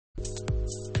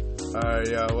Alright,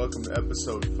 y'all, welcome to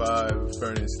episode 5 of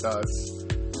Furnace Thoughts.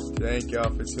 Thank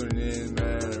y'all for tuning in,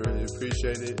 man. I really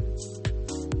appreciate it.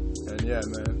 And yeah,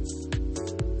 man,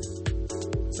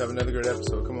 let's have another great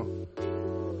episode. Come on.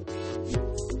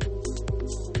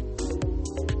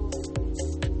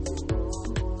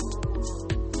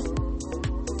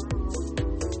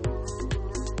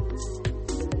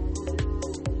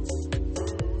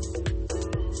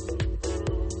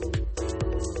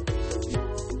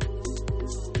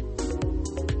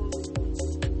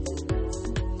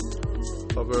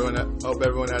 Hope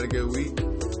everyone had a good week,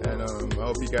 and I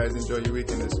hope you guys enjoy your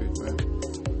weekend this week, man.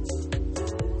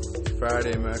 It's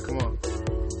Friday, man. Come on.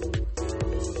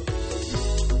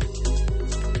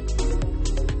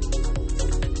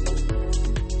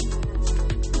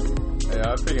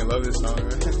 Yeah, I freaking love this song,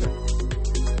 man.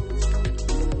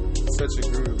 Such a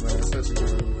groove, man. Such a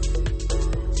groove.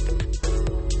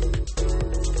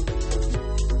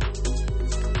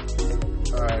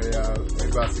 Alright, yeah, we're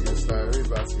about to get started.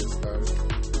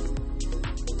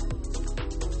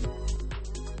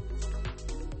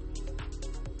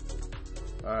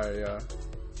 Alright, yeah.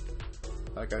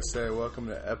 Like I said, welcome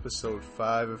to episode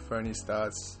 5 of Furnace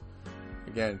Thoughts.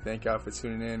 Again, thank y'all for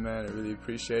tuning in, man. I really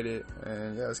appreciate it.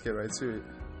 And yeah, let's get right to it.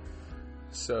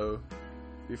 So,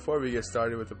 before we get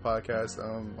started with the podcast,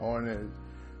 I wanted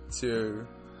to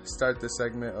start the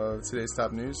segment of today's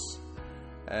top news.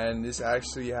 And this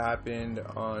actually happened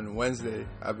on Wednesday,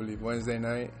 I believe, Wednesday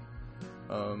night.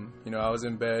 I was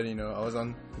in bed, I was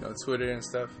on, Twitter and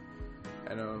stuff.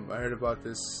 And I heard about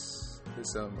this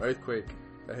earthquake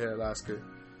that hit Alaska.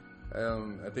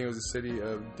 I think it was the city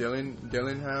of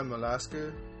Dillingham,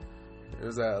 Alaska. It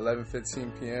was at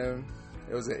 11:15 p.m.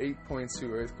 It was an 8.2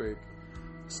 earthquake.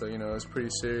 So, it was pretty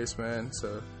serious, man.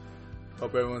 So,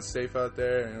 hope everyone's safe out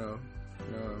there.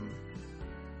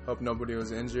 Hope nobody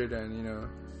was injured. And,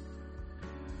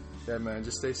 yeah, man,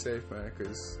 just stay safe, man,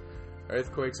 because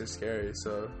earthquakes are scary.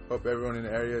 So, hope everyone in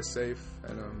the area is safe.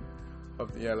 And,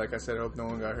 like I said, I hope no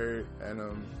one got hurt.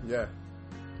 And, yeah.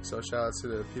 So shout out to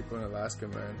the people in Alaska,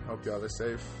 man. Hope y'all are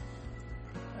safe.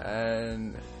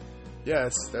 And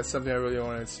yes, that's something I really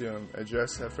wanted to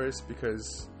address at first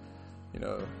because,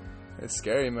 it's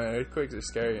scary, man. Earthquakes are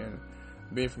scary. And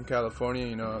being from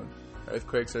California,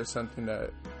 earthquakes are something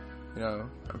that,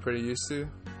 I'm pretty used to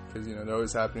because, they're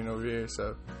always happening over here.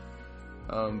 So,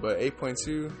 but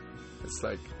 8.2, it's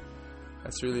like,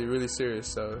 that's really, really serious.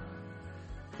 So,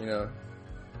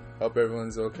 hope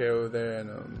everyone's okay over there,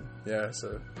 and yeah,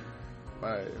 so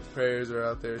my prayers are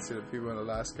out there to the people in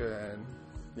Alaska, and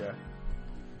yeah.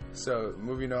 So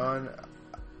moving on,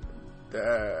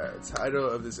 the title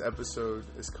of this episode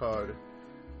is called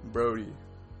Brody,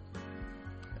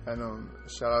 and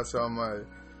shout out to all my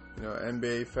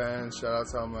NBA fans, shout out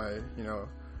to all my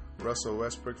Russell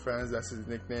Westbrook fans, that's his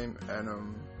nickname, and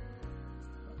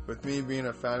with me being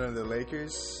a fan of the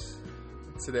Lakers,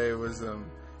 today was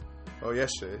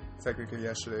yesterday,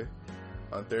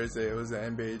 on Thursday, it was the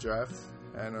NBA draft,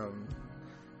 and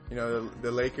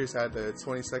the Lakers had the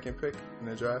 22nd pick in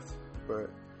the draft, but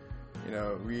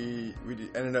we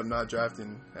ended up not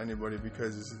drafting anybody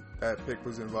because that pick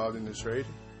was involved in the trade,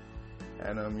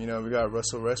 and we got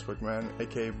Russell Westbrook, man,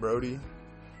 aka Brody,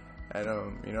 and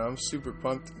I'm super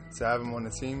pumped to have him on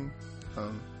the team.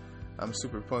 I'm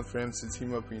super pumped for him to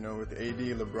team up, with AD,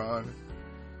 LeBron,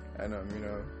 and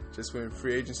just when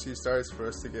free agency starts for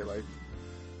us to get like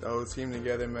the whole team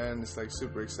together, man, it's like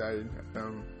super excited.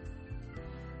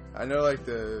 I know like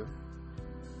the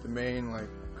main like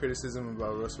criticism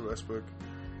about Russell Westbrook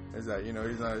is that he's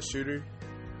not a shooter,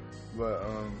 but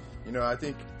I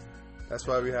think that's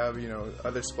why we have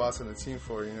other spots on the team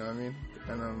for what I mean.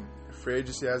 And free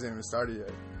agency hasn't even started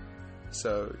yet,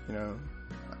 so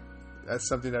that's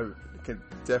something that could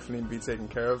definitely be taken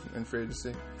care of in free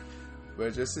agency.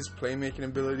 But just his playmaking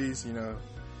abilities,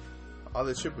 all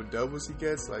the triple doubles he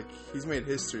gets, like he's made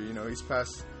history. He's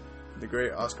passed the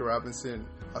great Oscar Robertson,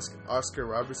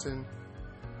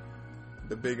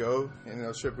 the Big O in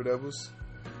those triple doubles.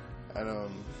 And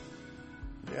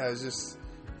yeah, it's just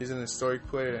he's an historic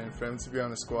player, and for him to be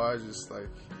on the squad, just like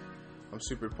I'm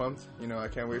super pumped. I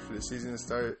can't wait for the season to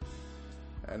start.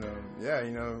 And yeah,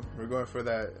 we're going for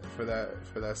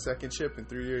that second chip in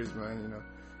 3 years, man.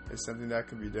 It's something that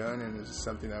could be done, and it's just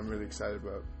something I'm really excited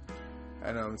about.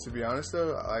 And to be honest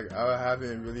though, like I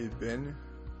haven't really been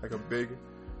like a big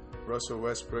Russell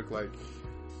Westbrook like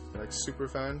super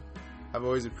fan. I've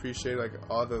always appreciated like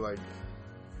all the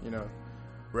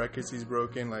records he's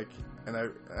broken, and I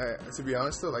to be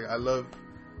honest though, like I love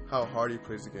how hard he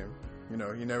plays the game.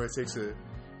 He never takes a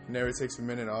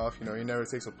minute off. He never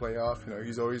takes a play off.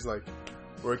 He's always like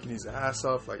working his ass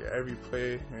off like every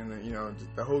play, and you know,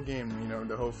 the whole game, you know,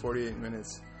 the whole 48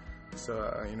 minutes.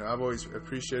 So you know, I've always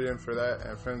appreciated him for that,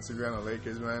 and for him to be on the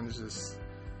Lakers, man, it's just,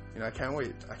 you know, I can't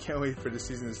wait for the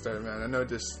season to start, man. I know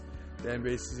just the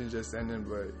NBA season just ended,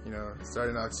 but you know,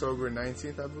 starting October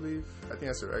 19th, I believe. I think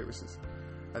that's right, which is,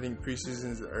 I think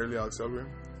preseason is early October.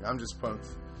 I'm just pumped.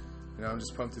 You know, I'm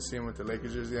just pumped to see him with the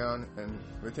Lakers jersey on, and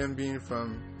with him being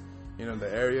from, you know,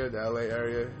 the area, the LA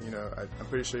area. You know, I'm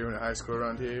pretty sure he went to high school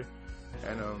around here,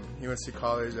 and he went to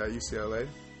college at UCLA.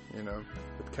 You know,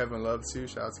 with Kevin Love too.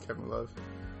 Shout out to Kevin Love.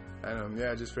 And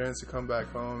yeah, just for him to come back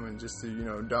home and just to, you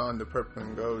know, don the purple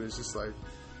and gold is just like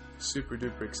super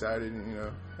duper excited. You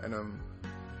know, and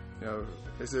you know,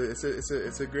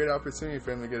 it's a great opportunity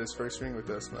for him to get his first ring with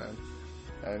us, man.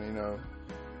 And you know,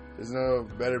 there's no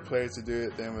better player to do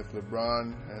it than with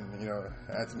LeBron and, you know,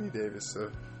 Anthony Davis.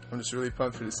 So I'm just really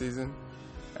pumped for the season,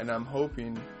 and I'm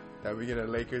hoping that we get a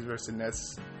Lakers versus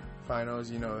Nets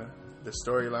finals. You know, the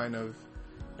storyline of,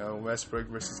 you know, Westbrook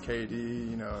versus KD,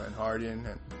 you know, and Harden,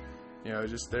 and you know,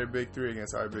 just their big three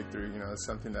against our big three. You know, it's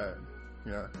something that,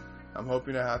 you know, I'm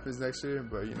hoping that happens next year.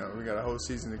 But you know, we got a whole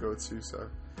season to go to, so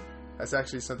that's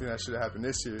actually something that should have happened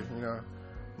this year. You know,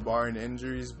 barring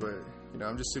injuries, but you know,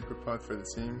 I'm just super pumped for the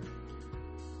team.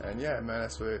 And yeah, man,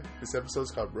 that's what this episode's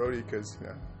called, Brody, because, you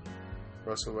know,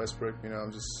 Russell Westbrook, you know,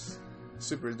 I'm just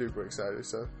super duper excited.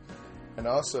 So, and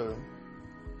also,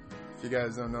 if you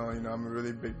guys don't know, you know, I'm a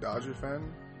really big Dodger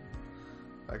fan,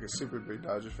 like a super big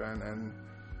Dodger fan, and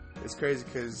it's crazy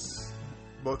because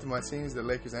both of my teams, the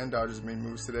Lakers and Dodgers, made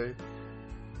moves today.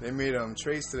 They made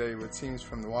trades today with teams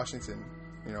from the Washington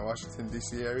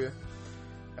D.C. area,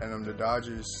 and the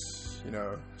Dodgers, you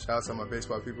know, shout out to my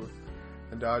baseball people.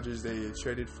 The Dodgers, they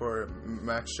traded for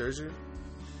Max Scherzer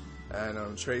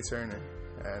and Trey Turner.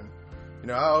 And, you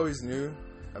know, I always knew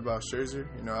about Scherzer.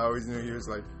 You know, I always knew he was,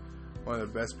 like, one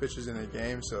of the best pitchers in the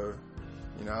game. So,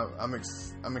 you know, I'm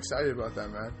excited about that,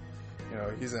 man. You know,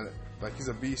 he's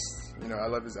a beast. You know, I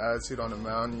love his attitude on the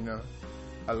mound, you know.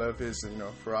 I love his, you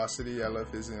know, ferocity. I love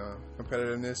his, you know,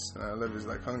 competitiveness. And I love his,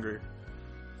 like, hunger.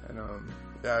 And,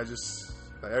 yeah, I just,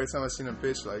 like, every time I seen him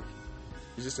pitch, like,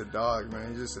 he's just a dog,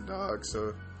 man. He's just a dog.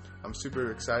 So I'm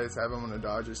super excited to have him on the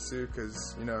Dodgers too,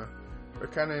 because, you know, we're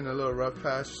kind of in a little rough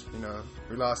patch. You know,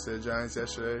 we lost to the Giants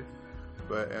yesterday,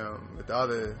 but with all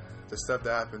the stuff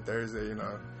that happened Thursday, you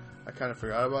know, I kind of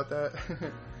forgot about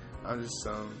that. I'm just,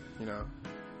 you know,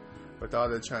 with all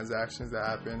the transactions that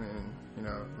happened, and, you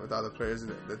know, with all the players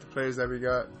that we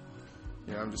got,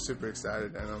 you know, I'm just super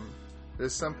excited. And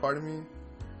there's some part of me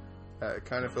that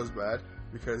kind of feels bad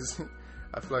because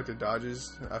I feel like the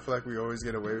Dodgers, I feel like we always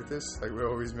get away with this. Like, we're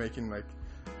always making, like,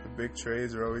 the big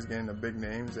trades. We're always getting the big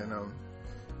names. And,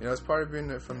 you know, it's part of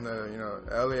being from the, you know,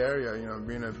 LA area, you know,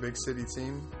 being a big city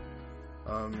team.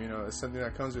 You know, it's something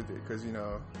that comes with it because, you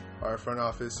know, our front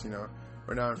office, you know,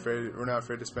 we're not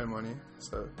afraid to spend money.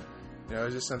 So, you know,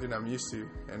 it's just something I'm used to.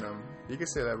 And you could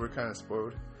say that we're kind of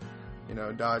spoiled. You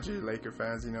know, Dodger, Laker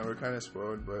fans, you know, we're kind of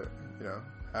spoiled. But, you know,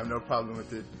 I have no problem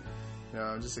with it. You know,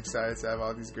 I'm just excited to have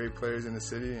all these great players in the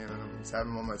city, and to have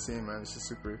them on my team, man. It's just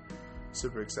super,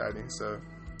 super exciting. So,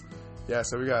 yeah,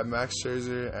 so we got Max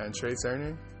Scherzer and Trey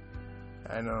Turner.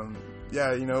 And,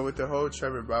 yeah, you know, with the whole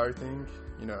Trevor Bauer thing,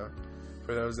 you know,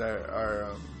 for those that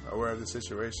are aware of the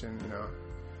situation, you know,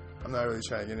 I'm not really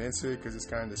trying to get into it because it's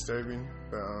kind of disturbing.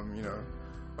 But, you know,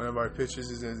 one of our pitchers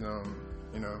is in,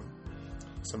 you know,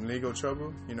 some legal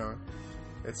trouble. You know,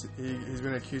 he's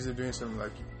been accused of doing some,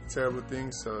 like, terrible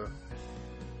things. So,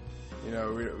 you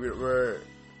know, we're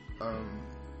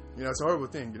you know, it's a horrible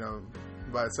thing, you know,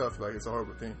 by itself, like, it's a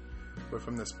horrible thing. But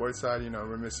from the sports side, you know,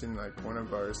 we're missing, like, one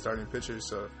of our starting pitchers.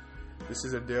 So this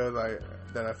is a deal, like,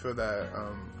 that I feel that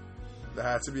that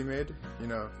had to be made, you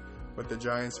know, with the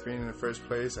Giants being in the first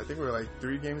place. I think we're, like,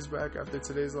 3 games back after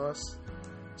today's loss.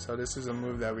 So this was a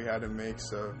move that we had to make.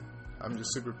 So I'm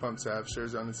just super pumped to have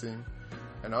Scherzer on the team.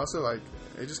 And also, like,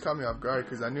 it just caught me off guard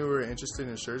because I knew we were interested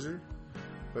in Scherzer.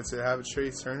 But to have Trey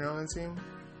Turner on the team,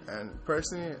 and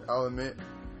personally, I'll admit,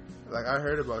 like, I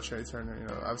heard about Trey Turner. You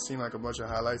know, I've seen, like, a bunch of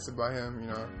highlights about him.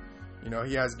 You know,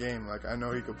 he has game. Like, I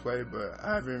know he could play, but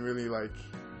I haven't really, like,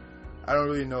 I don't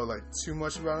really know, like, too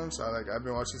much about him. So, I've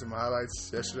been watching some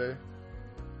highlights yesterday,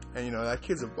 and, you know, that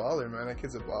kid's a baller, man. That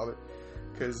kid's a baller.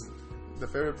 Because the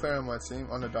favorite player on my team,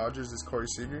 on the Dodgers, is Corey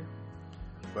Seager.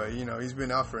 But, you know, he's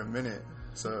been out for a minute.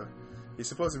 So he's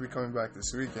supposed to be coming back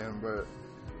this weekend, but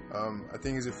I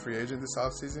think he's a free agent this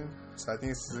offseason. So I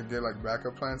think it's a good, like,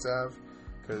 backup plan to have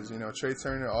because, you know, Trey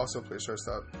Turner also plays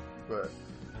shortstop. But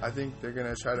I think they're going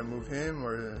to try to move him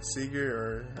or Seager,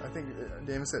 or I think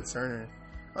Damon said Turner.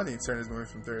 I think Turner's moving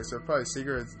from third. So probably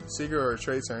Seager or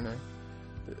Trey Turner.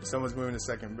 someone's moving to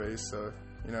second base. So,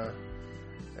 you know,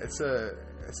 it's a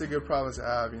good problem to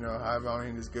have, you know,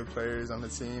 having these good players on the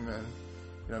team and,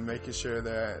 you know, making sure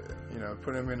that, you know,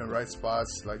 putting them in the right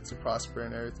spots, like, to prosper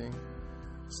and everything.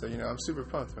 So, you know, I'm super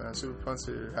pumped, man. I'm super pumped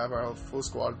to have our full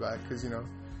squad back because, you know,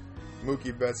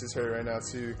 Mookie Betts is hurt right now,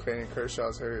 too. Clayton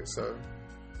Kershaw's hurt. So,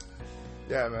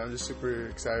 yeah, man, I'm just super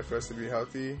excited for us to be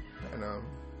healthy. And,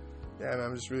 yeah, man,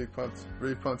 I'm just really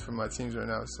pumped for my teams right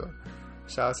now. So,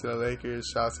 shout out to the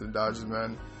Lakers. Shout out to the Dodgers,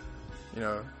 man. You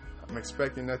know, I'm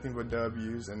expecting nothing but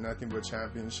W's and nothing but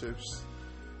championships.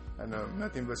 And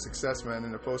nothing but success, man,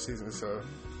 in the postseason. So,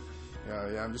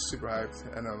 yeah, I'm just super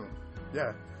hyped. And,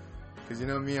 yeah. Because, you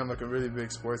know me, I'm like a really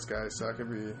big sports guy, so I could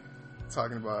be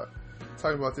talking about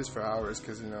this for hours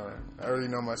because, you know, I already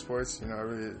know my sports. You know, I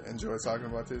really enjoy talking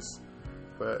about this.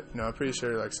 But, you know, I'm pretty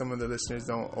sure, like, some of the listeners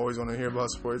don't always want to hear about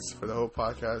sports for the whole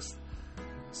podcast.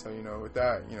 So, you know, with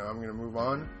that, you know, I'm going to move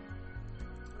on.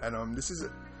 And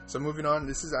moving on,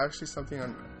 this is actually something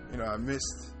I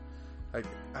missed. Like,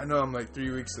 I know I'm like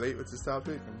 3 weeks late with this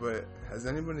topic, but have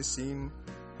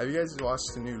you guys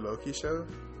watched the new Loki show?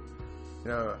 You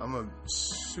know, I'm a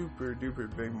super duper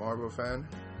big Marvel fan.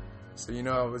 So, you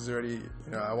know, I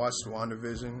watched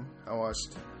WandaVision. I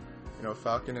watched, you know,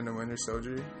 Falcon and the Winter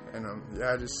Soldier. And, a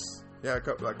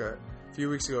few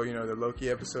weeks ago, you know, the Loki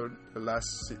episode, the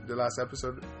last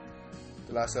episode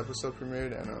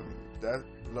premiered. And, that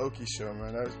Loki show,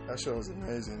 man, that show was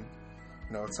amazing.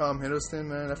 You know, Tom Hiddleston,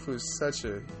 man, that fool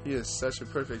he is such a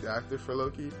perfect actor for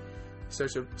Loki.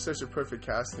 Such a perfect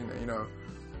casting, you know.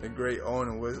 The great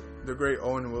Owen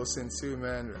Wilson too,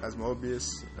 man, as Mobius.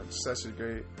 Such a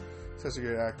great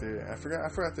actor. I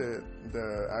forgot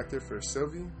the actor for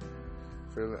Sylvie,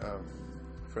 for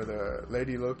the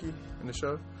Lady Loki in the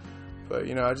show. But,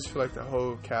 you know, I just feel like the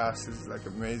whole cast is like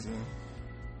amazing.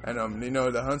 And you know,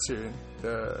 the Hunter,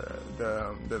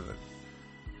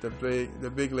 the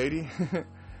big lady.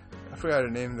 I forgot her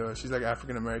name though. She's like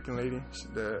African American lady.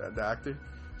 The actor.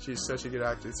 She's such a good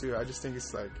actor too. I just think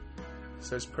it's like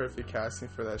such perfect casting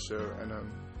for that show. And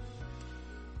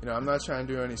you know, I'm not trying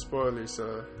to do any spoilers,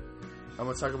 so I'm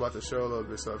gonna talk about the show a little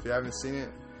bit. So if you haven't seen it,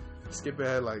 skip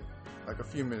ahead like a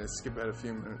few minutes. Skip ahead a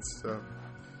few minutes. So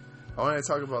I wanted to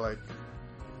talk about like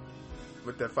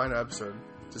with that final episode.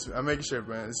 I'm making sure,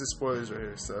 man. This is spoilers right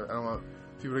here, so I don't want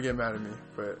people to get mad at me.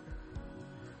 But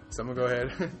so I'm gonna go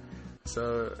ahead.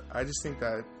 So I just think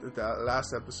that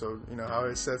last episode, you know, how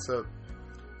it sets up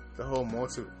the whole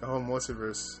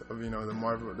multiverse of, you know, the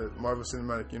Marvel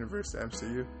Cinematic Universe, the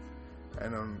MCU,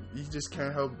 and you just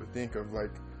can't help but think of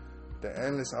like the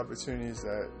endless opportunities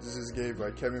that this just gave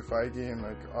like Kevin Feige and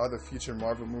like all the future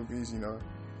Marvel movies. You know,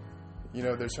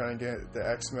 they're trying to get the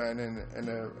X-Men in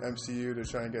the MCU. They're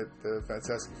trying to get the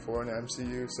Fantastic Four in the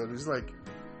MCU. So there's like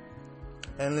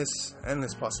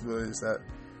endless possibilities that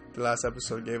the last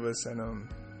episode gave us. And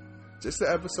just the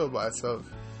episode by itself,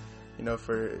 you know,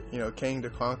 for, you know, Kang the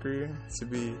Conqueror to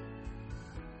be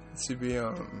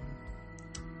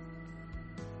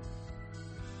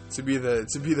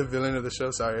the villain of the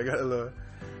show. Sorry, I got a little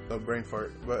brain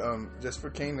fart. But just for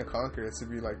Kang the Conqueror to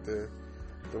be like the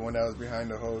one that was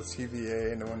behind the whole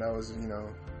TVA and the one that was, you know,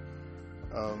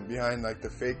 behind like the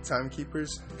fake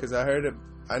timekeepers. Because I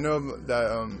know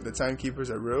that the timekeepers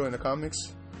are real in the comics,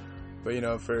 but, you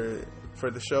know, for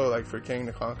the show, like for Kang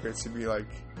the Conqueror to be like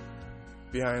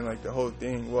behind like the whole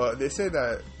thing. Well, they say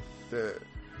that the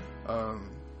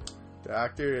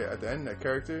actor at the end, that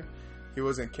character, he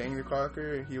wasn't Kang the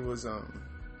Conqueror. He was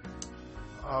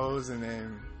what was the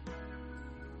name?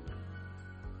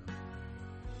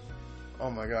 Oh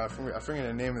my god, I forget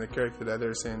the name of the character that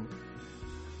they're saying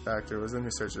the actor was. Let me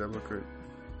search it up real quick.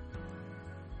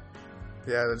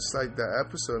 Yeah, just like that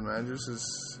episode, man, just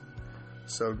is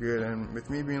so good. And with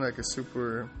me being like a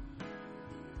super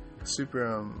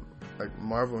like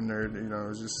Marvel nerd, you know,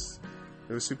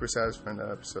 it was super satisfying, that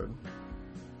episode.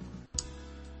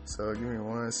 So give me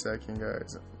 1 second,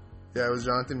 guys. Yeah, it was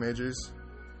Jonathan Majors.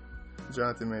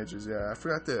 Yeah, I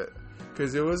forgot that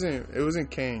because it wasn't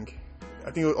Kang. I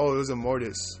think it was a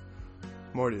Mortis,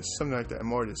 something like that.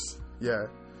 Mortis, yeah.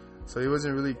 So he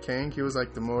wasn't really Kang. He was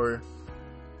like the more,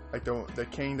 like the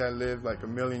Kang that lived like a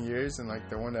million years, and like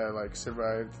the one that like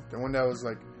survived, the one that was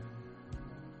like,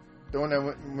 the one that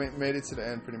made it to the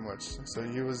end pretty much. So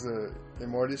he was the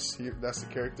Mortis. That's the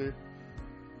character.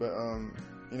 But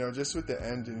you know, just with the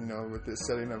ending, you know, with the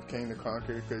setting of Kang the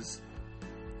Conqueror, because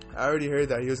I already heard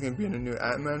that he was gonna be in a new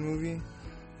Ant-Man movie.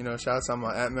 You know, shout out to all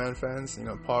my Ant-Man fans, you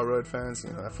know, Paul Rudd fans.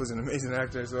 You know, that was an amazing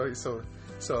actor as well. He's so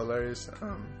hilarious.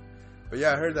 But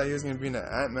yeah, I heard that he was going to be in the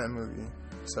Ant-Man movie.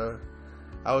 So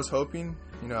I was hoping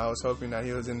that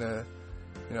he was in the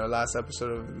last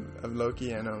episode of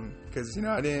Loki, and because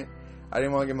I didn't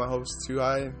want to get my hopes too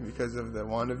high because of the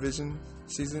WandaVision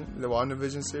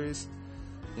series.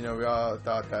 We all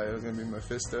thought that it was gonna be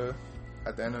Mephisto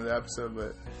at the end of the episode,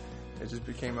 but it just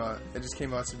came out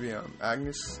to be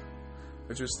Agnes,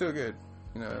 which was still good.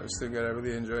 It was still good. I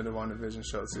really enjoyed the WandaVision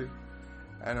show too,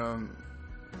 and I'm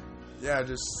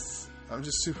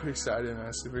just super excited,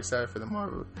 man. Super excited for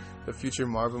the future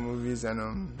Marvel movies,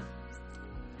 and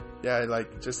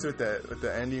just with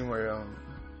the ending where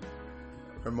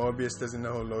Mobius doesn't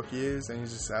know who Loki is, and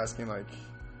he's just asking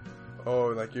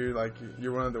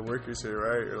you're one of the workers here,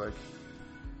 right?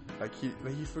 Or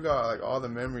he forgot all the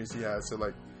memories he had. So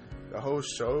the whole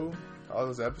show, all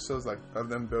those episodes of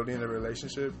them building a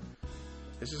relationship,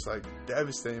 it's just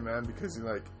devastating, man, because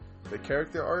the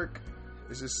character arc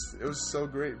it was so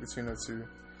great between the two.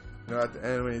 At the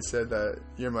end when he said that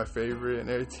you're my favorite and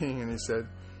everything, and he said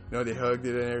they hugged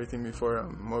it and everything before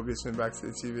Mobius went back to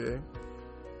the TVA.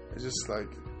 It's just that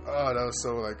was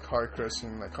so heart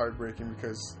crushing, heartbreaking,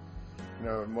 because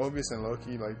Mobius and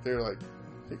Loki,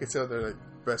 you could tell they're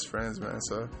best friends, man.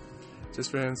 So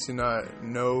just for him to not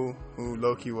know who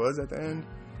Loki was at the end,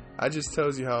 that just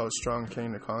tells you how strong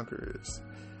Kang the Conqueror is.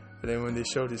 And then when they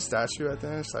showed his statue at the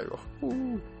end, it's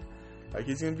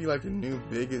he's gonna be a new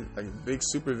big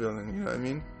super villain. You know what I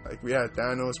mean? We had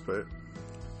Thanos, but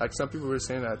some people were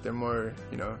saying that they're more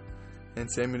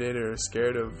intimidated or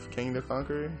scared of Kang the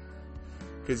Conqueror,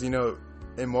 because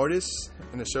Immortus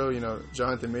in the show,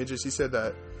 Jonathan Majors, he said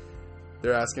that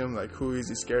they're asking him who is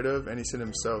he scared of, and he said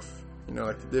himself.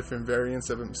 The different variants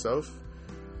of himself,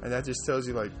 and that just tells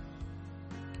you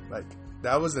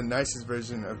that was the nicest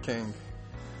version of Kang.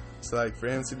 So for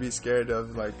him to be scared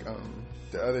of the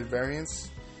other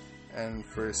variants, and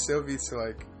for Sylvie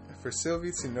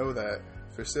to know that,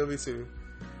 for Sylvie to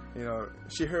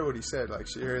she heard what he said.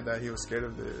 She heard that he was scared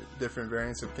of the different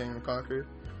variants of Kang the Conqueror,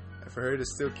 and for her to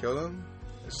still kill him,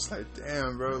 it's just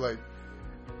damn, bro.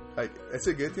 It's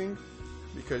a good thing,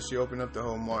 because she opened up the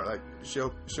whole she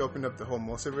opened up the whole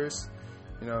multiverse.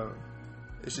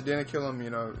 If she didn't kill him,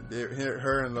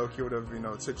 her and Loki would have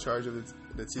took charge of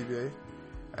the TVA,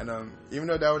 and even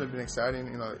though that would have been exciting,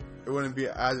 it wouldn't be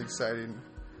as exciting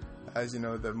as the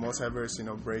multiverse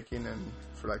breaking, and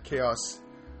for chaos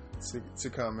to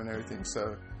come and everything.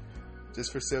 So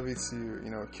just for Sylvie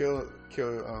to kill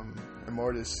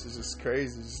Immortus is just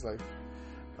crazy. It's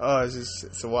just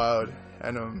it's wild,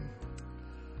 and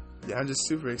I'm just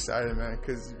super excited, man,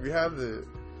 because we have the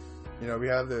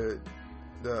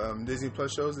Disney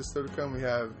Plus shows that still to come. We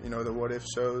have the What If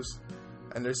shows,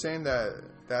 and they're saying that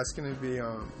that's gonna be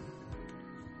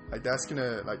that's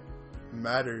gonna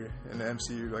matter in the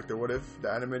MCU, the What If, the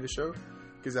animated show,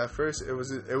 because at first it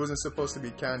wasn't supposed to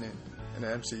be canon in the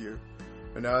MCU,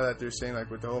 but now that they're saying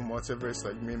with the whole multiverse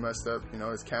being messed up,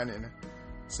 it's canon.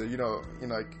 So you don't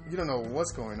know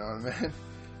what's going on, man.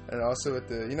 And also with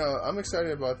the I'm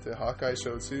excited about the Hawkeye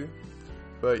show too,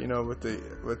 but with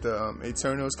the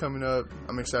Eternals coming up,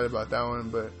 I'm excited about that one.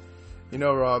 But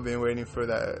we're all been waiting for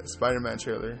that Spider-Man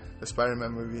trailer, the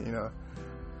Spider-Man movie,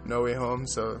 No Way Home.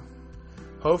 So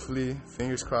hopefully,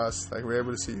 fingers crossed, we're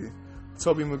able to see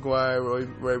Tobey Maguire,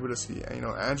 we're able to see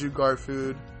Andrew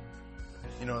Garfield,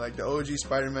 the OG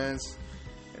Spider-Mans,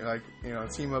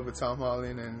 team up with Tom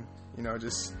Holland, and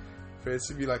just for it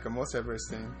to be a multiverse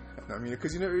thing.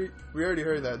 Because we already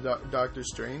heard that Doctor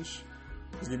Strange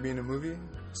is gonna be in the movie,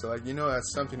 so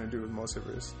that's something to do with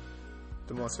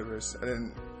the multiverse.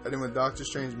 And then with Doctor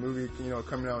Strange movie,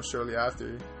 coming out shortly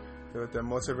after, with the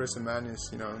Multiverse of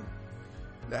Madness,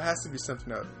 that has to be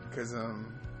something up, because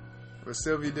what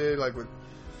Sylvie did, with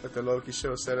the Loki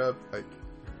show set up, it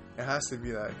has to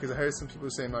be that. Because I heard some people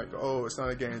saying oh, it's not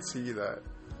a guarantee that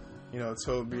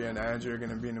Toby and Andrew are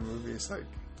gonna be in the movie. It's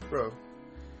bro,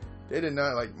 they did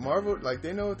not Marvel.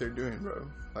 They know what they're doing, bro.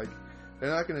 They're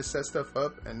not gonna set stuff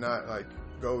up and not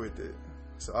go with it.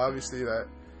 So obviously that,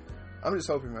 I'm just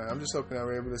hoping, man. I'm just hoping that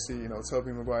we're able to see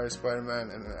Tobey Maguire Spider-Man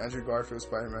and Andrew Garfield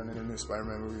Spider-Man in the new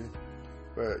Spider-Man movie.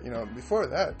 But before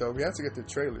that though, we have to get the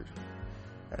trailer.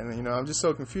 And I'm just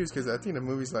so confused, because I think the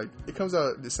movie's it comes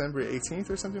out December 18th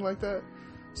or something like that.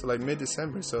 So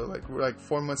mid-December. So we're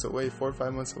 4 months away, 4 or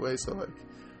 5 months away. So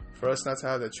for us not to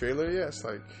have the trailer yet, it's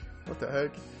what the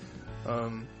heck?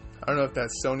 I don't know if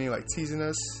that's Sony teasing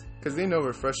us, because they know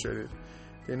we're frustrated.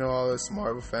 They know all us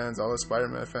Marvel fans, all us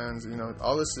Spider-Man fans,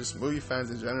 all us just movie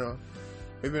fans in general.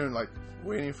 We've been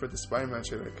waiting for the Spider-Man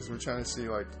trailer, because we're trying to see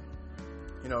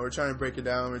we're trying to break it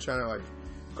down. We're trying to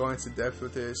go into depth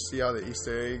with it, see all the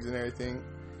Easter eggs and everything.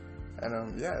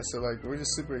 And so we're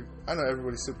just super. I know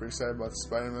everybody's super excited about the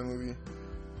Spider-Man movie.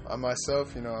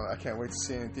 myself, you know, I can't wait to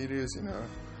see it in theaters. You know,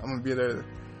 I'm gonna be there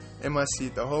in my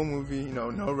seat the whole movie. You know,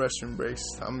 no restroom breaks.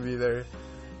 I'm gonna be there,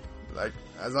 like,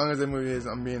 as long as the movie is,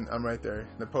 I'm right there.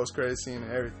 The post-credit scene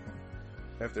and everything.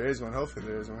 If there is one, hopefully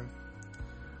there is one.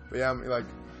 But yeah,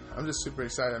 I'm just super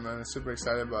excited, man. I'm super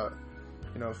excited about,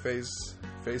 you know, phase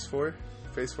 4 of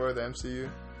the MCU,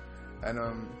 and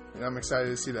you know, I'm excited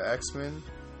to see the X-Men.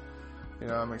 You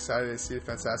know, I'm excited to see the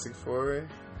Fantastic Four,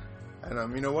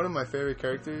 and you know, one of my favorite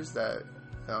characters that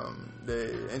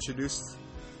they introduced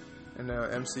in the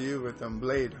MCU with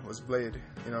Blade was Blade.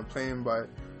 You know, played by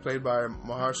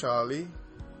Mahershala Ali.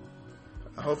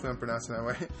 Hopefully I'm pronouncing that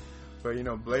right. But, you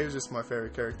know, Blade is just my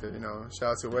favorite character. You know,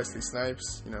 shout out to Wesley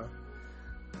Snipes. You know,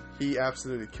 he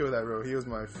absolutely killed that role. He was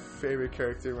my favorite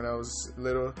character when I was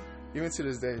little. Even to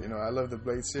this day, you know, I love the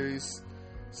Blade series.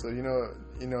 So, you know,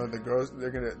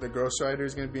 the Ghost Rider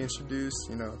is gonna be introduced.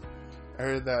 You know, I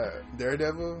heard that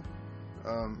Daredevil,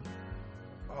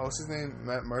 what's his name,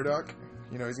 Matt Murdock.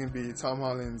 You know, he's gonna be Tom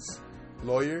Holland's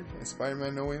lawyer in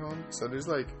Spider-Man No Way Home. So there's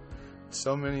like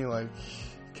so many like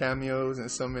cameos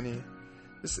and so many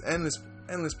just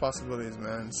endless possibilities,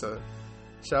 man. So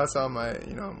shout out to all my,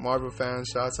 you know, Marvel fans.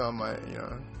 Shout out to all my, you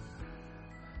know,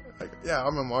 like, yeah,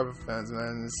 all my Marvel fans,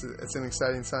 man. It's an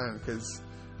exciting time because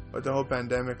with the whole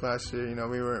pandemic last year, you know,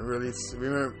 we weren't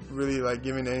really like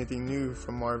giving anything new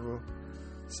from Marvel.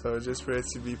 So just for it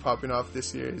to be popping off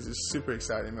this year is just super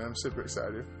exciting, man. I'm super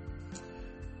excited.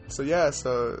 So yeah,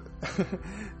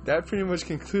 that pretty much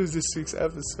concludes this week's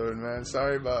episode, man.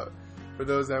 Sorry about for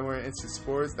those that aren't into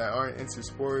sports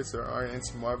or aren't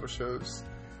into Marvel shows.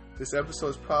 This episode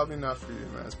is probably not for you,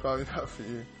 man. It's probably not for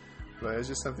you, but it's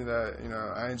just something that, you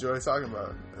know, I enjoy talking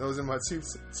about. Those are my two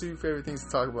favorite things to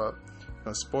talk about, you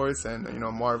know, sports and, you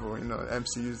know, Marvel, you know,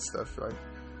 MCU stuff. Like,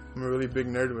 I'm a really big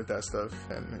nerd with that stuff,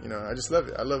 and, you know, I just love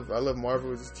it. I love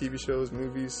Marvel's TV shows,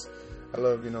 movies. I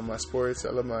love, you know, my sports. I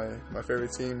love my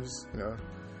favorite teams. You know,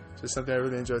 just something I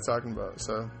really enjoy talking about.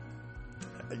 So,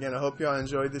 again, I hope y'all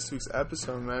enjoyed this week's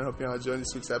episode, man. I hope y'all enjoyed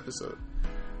this week's episode.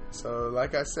 So,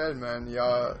 like I said, man,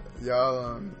 y'all,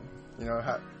 you know,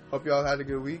 hope y'all had a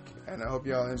good week, and I hope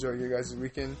y'all enjoy your guys'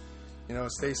 weekend. You know,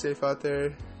 stay safe out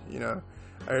there. You know,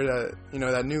 I heard that, you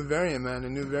know, that new variant, man, the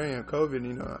new variant of COVID.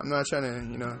 You know, I'm not trying to,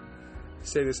 you know,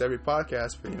 say this every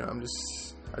podcast, but, you know,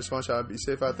 I just want y'all to be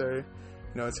safe out there.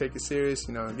 You know, take it serious.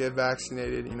 You know, get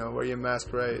vaccinated. You know, wear your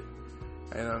mask right.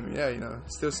 And, yeah, you know,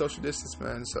 still social distance,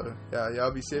 man. So, yeah,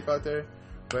 y'all be safe out there.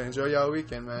 But enjoy y'all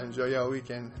weekend, man. Enjoy y'all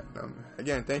weekend.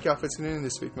 Again, thank y'all for tuning in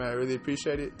this week, man. I really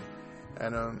appreciate it.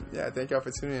 And, yeah, thank y'all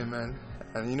for tuning in, man.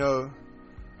 And, you know,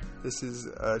 this is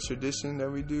a tradition that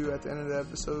we do at the end of the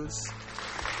episodes.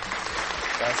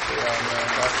 That's for y'all, man.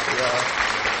 That's for y'all.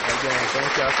 Again,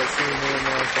 thank y'all for tuning in,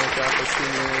 man. Thank y'all for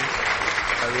tuning in.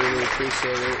 I really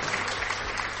appreciate it.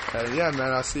 Yeah,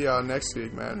 man, I'll see y'all next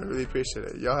week, man. I really appreciate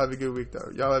it. Y'all have a good week,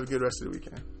 though. Y'all have a good rest of the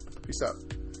weekend. Peace out.